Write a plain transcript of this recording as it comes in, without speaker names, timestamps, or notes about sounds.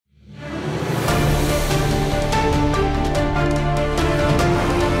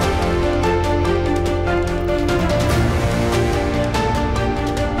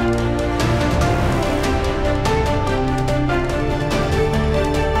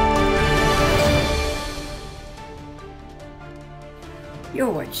You're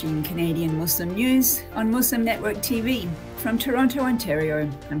watching Canadian Muslim News on Muslim Network TV. From Toronto, Ontario,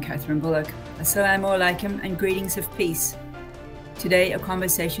 I'm Catherine Bullock. Assalamu alaikum and greetings of peace. Today, a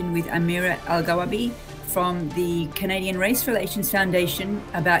conversation with Amira Elghawaby from the Canadian Race Relations Foundation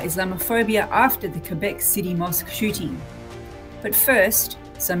about Islamophobia after the Quebec City Mosque shooting. But first,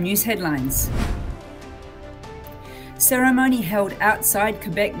 some news headlines. Ceremony held outside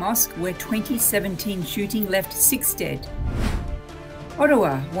Quebec Mosque where 2017 shooting left 6 dead.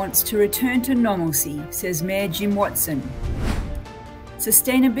 Ottawa wants to return to normalcy, says Mayor Jim Watson.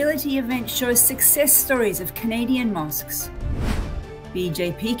 Sustainability event shows success stories of Canadian mosques.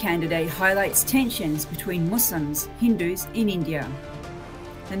 BJP candidate highlights tensions between Muslims, Hindus in India.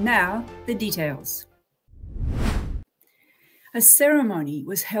 And now, the details. A ceremony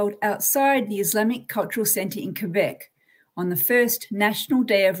was held outside the Islamic Cultural Centre in Quebec on the first National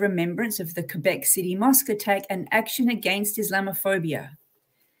Day of Remembrance of the Quebec City Mosque attack and action against Islamophobia.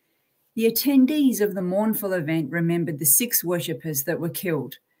 The attendees of the mournful event remembered the 6 worshippers that were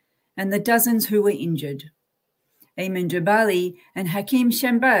killed and the dozens who were injured. Ayman Jabali and Hakim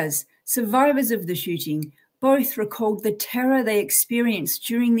Shambaz, survivors of the shooting, both recalled the terror they experienced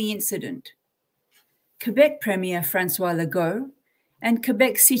during the incident. Quebec Premier François Legault and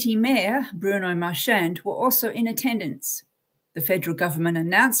Quebec City Mayor Bruno Marchand were also in attendance. The federal government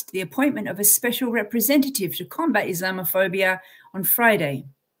announced the appointment of a special representative to combat Islamophobia on Friday.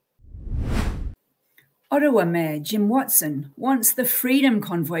 Ottawa Mayor Jim Watson wants the Freedom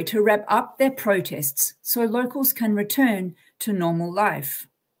Convoy to wrap up their protests so locals can return to normal life.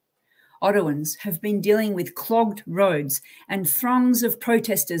 Ottawans have been dealing with clogged roads and throngs of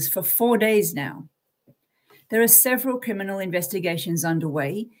protesters for 4 days now. There are several criminal investigations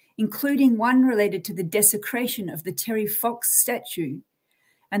underway, including one related to the desecration of the Terry Fox statue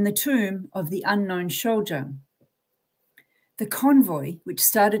and the tomb of the unknown soldier. The convoy, which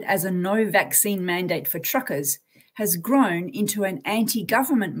started as a no vaccine mandate for truckers, has grown into an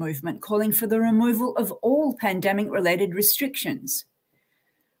anti-government movement calling for the removal of all pandemic-related restrictions.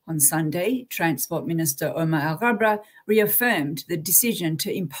 On Sunday, Transport Minister Omar Al-Ghabra reaffirmed the decision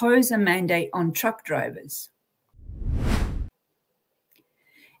to impose a mandate on truck drivers.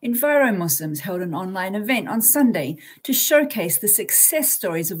 Enviro Muslims held an online event on Sunday to showcase the success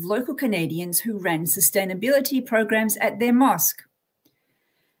stories of local Canadians who ran sustainability programs at their mosque.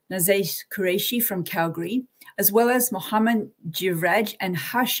 Nazais Qureshi from Calgary, as well as Mohammed Jivraj and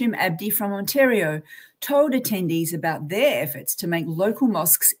Hashim Abdi from Ontario, told attendees about their efforts to make local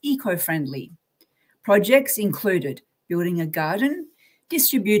mosques eco-friendly. Projects included building a garden,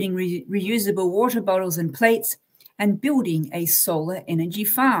 distributing reusable water bottles and plates, and building a solar energy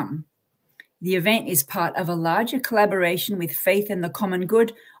farm. The event is part of a larger collaboration with Faith and the Common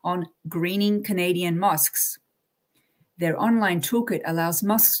Good on greening Canadian mosques. Their online toolkit allows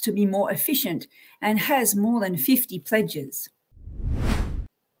mosques to be more efficient and has more than 50 pledges.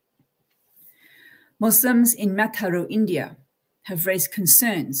 Muslims in Matharu, India, have raised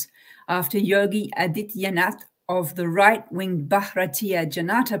concerns after Yogi Adityanath of the right-wing Bharatiya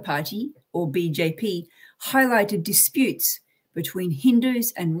Janata Party, or BJP, highlighted disputes between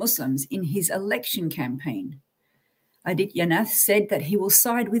Hindus and Muslims in his election campaign. Adityanath said that he will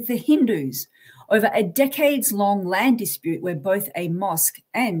side with the Hindus over a decades-long land dispute where both a mosque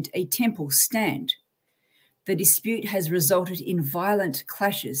and a temple stand. The dispute has resulted in violent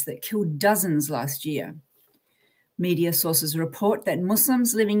clashes that killed dozens last year. Media sources report that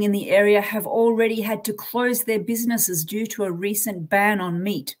Muslims living in the area have already had to close their businesses due to a recent ban on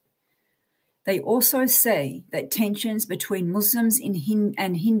meat. They also say that tensions between Muslims and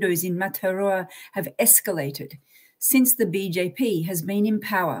Hindus in Matharu have escalated since the BJP has been in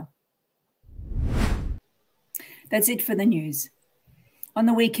power. That's it for the news. On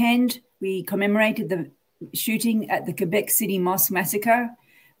the weekend, we commemorated the shooting at the Quebec City Mosque massacre.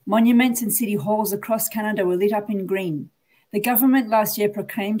 Monuments and city halls across Canada were lit up in green. The government last year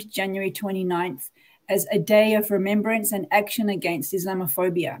proclaimed January 29th as a day of remembrance and action against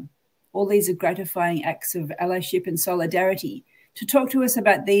Islamophobia. All these are gratifying acts of allyship and solidarity. To talk to us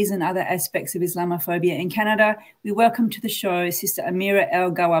about these and other aspects of Islamophobia in Canada, we welcome to the show Sister Amira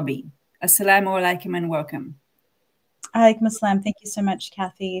Elghawaby. Assalamu alaikum and welcome. Alaikum assalam. Thank you so much,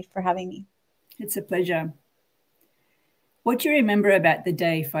 Kathy, for having me. It's a pleasure. What do you remember about the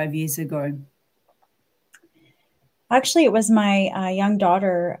day 5 years ago? Actually, it was my young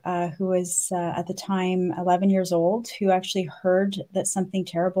daughter who was at the time 11 years old, who actually heard that something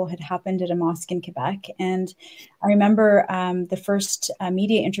terrible had happened at a mosque in Quebec. And I remember the first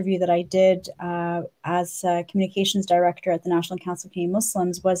media interview that I did as communications director at the National Council of Canadian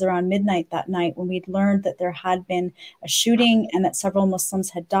Muslims was around midnight that night, when we'd learned that there had been a shooting and that several Muslims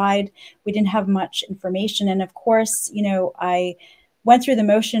had died. We didn't have much information. And of course, you know, I went through the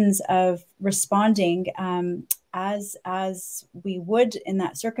motions of responding as we would in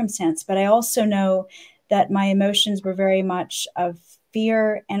that circumstance. But I also know that my emotions were very much of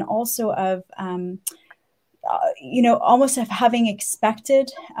fear, and also of, you know, almost of having expected,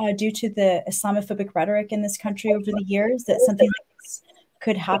 due to the Islamophobic rhetoric in this country over the years, that something like this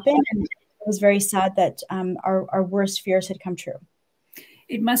could happen. And it was very sad that our worst fears had come true.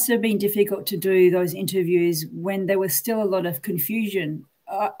 It must have been difficult to do those interviews when there was still a lot of confusion.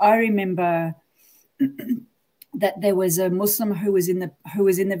 I remember that there was a Muslim who was in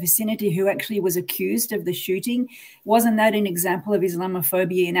the vicinity who actually was accused of the shooting. Wasn't that an example of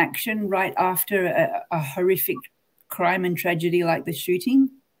Islamophobia in action right after a horrific crime and tragedy like the shooting?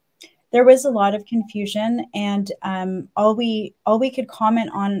 There was a lot of confusion, and all we could comment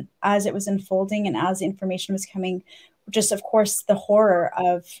on as it was unfolding and as the information was coming, just of course the horror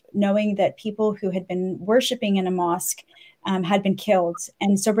of knowing that people who had been worshiping in a mosque had been killed.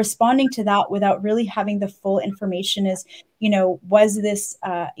 And so responding to that without really having the full information is, you know, was this,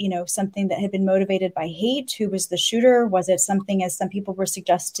 you know, something that had been motivated by hate? Who was the shooter? Was it something, as some people were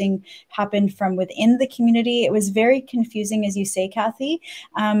suggesting, happened from within the community? It was very confusing, as you say, Kathy.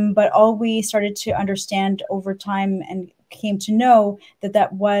 But all we started to understand over time and came to know that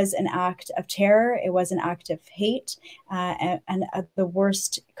that was an act of terror. It was an act of hate, and the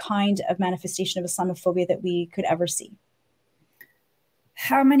worst kind of manifestation of Islamophobia that we could ever see.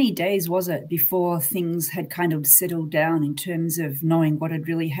 How many days was it before things had kind of settled down in terms of knowing what had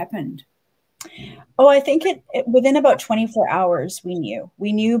really happened? Oh, I think it within about 24 hours, we knew.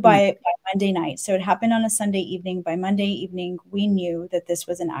 We knew by Monday night. So it happened on a Sunday evening. By Monday evening, we knew that this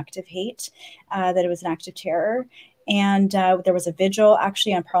was an act of hate, that it was an act of terror. And there was a vigil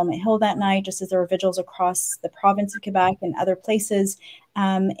actually on Parliament Hill that night, just as there were vigils across the province of Quebec and other places.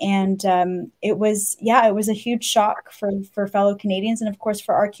 It was, yeah, it was a huge shock for fellow Canadians, and of course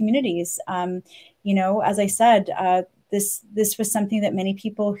for our communities. You know, as I said, this was something that many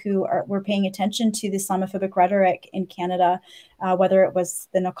people who were paying attention to the Islamophobic rhetoric in Canada, whether it was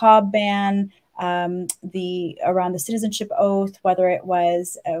the niqab ban, around the citizenship oath, whether it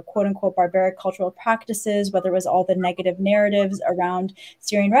was quote unquote barbaric cultural practices, whether it was all the negative narratives around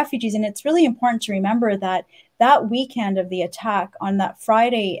Syrian refugees. And it's really important to remember that that weekend of the attack, on that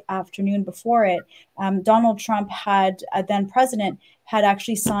Friday afternoon before it, Donald Trump had, then president, had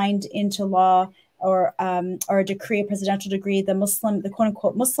actually signed into law or a decree, a presidential decree, the quote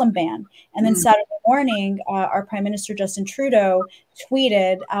unquote Muslim ban. And then Saturday morning, our Prime Minister Justin Trudeau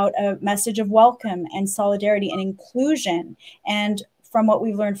tweeted out a message of welcome and solidarity and inclusion. And from what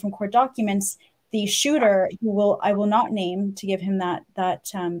we've learned from court documents, the shooter, I will not name to give him that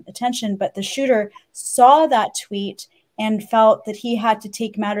attention, but the shooter saw that tweet and felt that he had to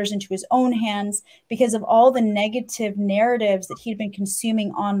take matters into his own hands because of all the negative narratives that he'd been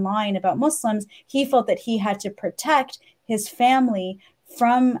consuming online about Muslims. He felt that he had to protect his family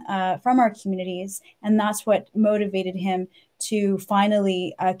from our communities, and that's what motivated him to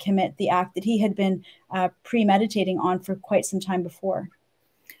finally commit the act that he had been premeditating on for quite some time before.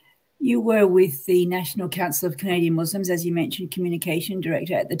 You were with the National Council of Canadian Muslims, as you mentioned, communication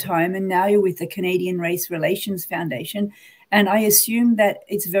director at the time, and now you're with the Canadian Race Relations Foundation. And I assume that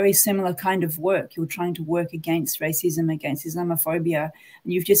it's very similar kind of work. You're trying to work against racism, against Islamophobia.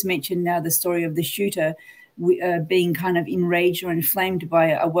 And you've just mentioned now the story of the shooter being kind of enraged or inflamed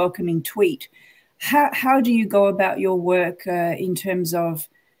by a welcoming tweet. How do you go about your work in terms of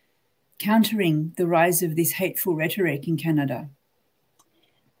countering the rise of this hateful rhetoric in Canada?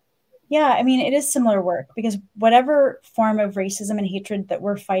 Yeah, I mean, it is similar work, because whatever form of racism and hatred that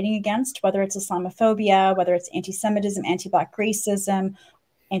we're fighting against, whether it's Islamophobia, whether it's anti-Semitism, anti-Black racism,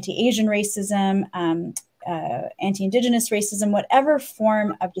 anti-Asian racism, anti-Indigenous racism, whatever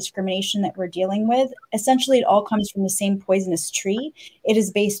form of discrimination that we're dealing with, essentially it all comes from the same poisonous tree. It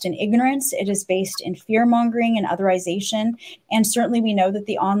is based in ignorance. It is based in fear-mongering and otherization. And certainly we know that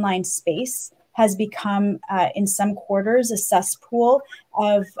the online space has become, in some quarters, a cesspool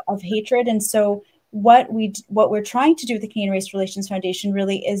of hatred. And so what we're trying to do with the Canadian Race Relations Foundation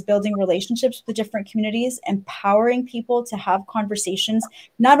really is building relationships with the different communities, empowering people to have conversations,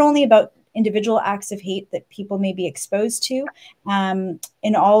 not only about individual acts of hate that people may be exposed to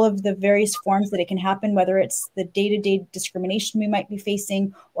in all of the various forms that it can happen, whether it's the day-to-day discrimination we might be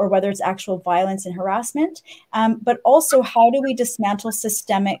facing or whether it's actual violence and harassment. But also, how do we dismantle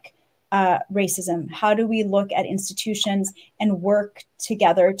systemic racism? How do we look at institutions and work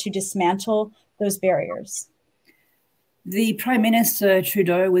together to dismantle those barriers? The Prime Minister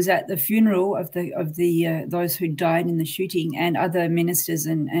Trudeau was at the funeral of those who died in the shooting, and other ministers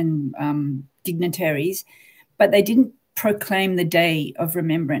and dignitaries, but they didn't proclaim the Day of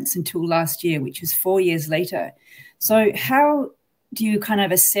Remembrance until last year, which is 4 years later. So how do you kind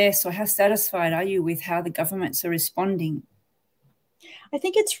of assess, or how satisfied are you with how the governments are responding? I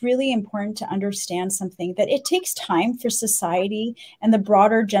think it's really important to understand something, that it takes time for society and the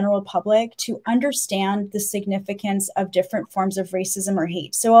broader general public to understand the significance of different forms of racism or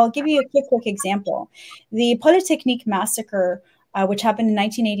hate. So I'll give you a quick example. The Polytechnique massacre, which happened in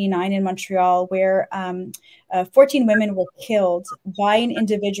 1989 in Montreal, where 14 women were killed by an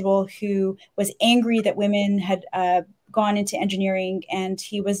individual who was angry that women had gone into engineering, and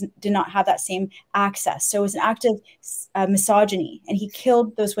he did not have that same access. So it was an act of misogyny, and he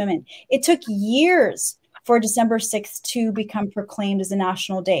killed those women. It took years for December 6th to become proclaimed as a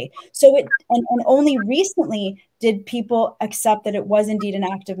national day. So and only recently did people accept that it was indeed an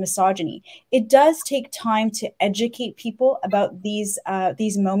act of misogyny. It does take time to educate people about these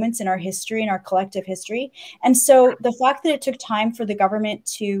moments in our history, in our collective history. And so the fact that it took time for the government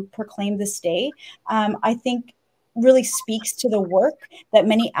to proclaim this day, I think really speaks to the work that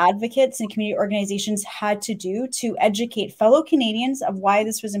many advocates and community organizations had to do to educate fellow Canadians of why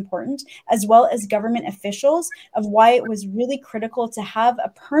this was important, as well as government officials of why it was really critical to have a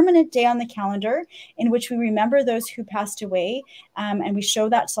permanent day on the calendar in which we remember those who passed away, and we show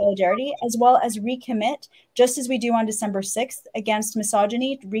that solidarity, as well as recommit, just as we do on December 6th against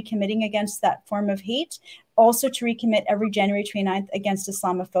misogyny, recommitting against that form of hate, also to recommit every January 29th against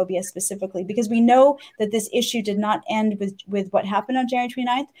Islamophobia specifically, because we know that this issue did not end with what happened on January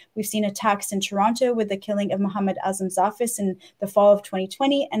 29th. We've seen attacks in Toronto with the killing of Mohammed Azam Zafis in the fall of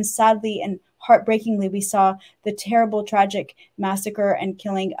 2020. And sadly and heartbreakingly, we saw the terrible, tragic massacre and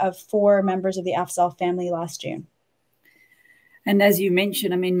killing of 4 members of the Afzal family last June. And as you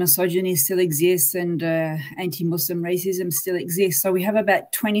mentioned, I mean, misogyny still exists, and anti-Muslim racism still exists. So we have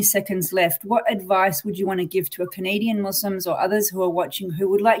about 20 seconds left. What advice would you want to give to Canadian Muslims or others who are watching who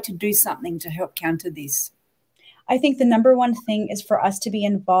would like to do something to help counter this? I think the number one thing is for us to be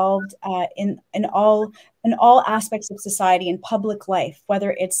involved in all aspects of society and public life,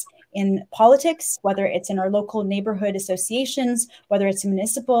 whether it's in politics, whether it's in our local neighborhood associations, whether it's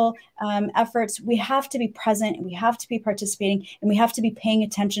municipal efforts. We have to be present, and we have to be participating, and we have to be paying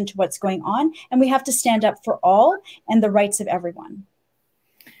attention to what's going on, and we have to stand up for all and the rights of everyone.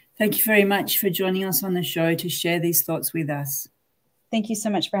 Thank you very much for joining us on the show to share these thoughts with us. Thank you so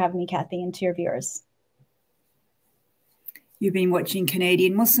much for having me, Kathy, and to your viewers. You've been watching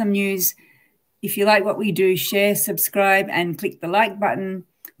Canadian Muslim News. If you like what we do, share, subscribe, and click the like button.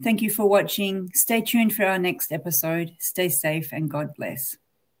 Thank you for watching. Stay tuned for our next episode. Stay safe and God bless.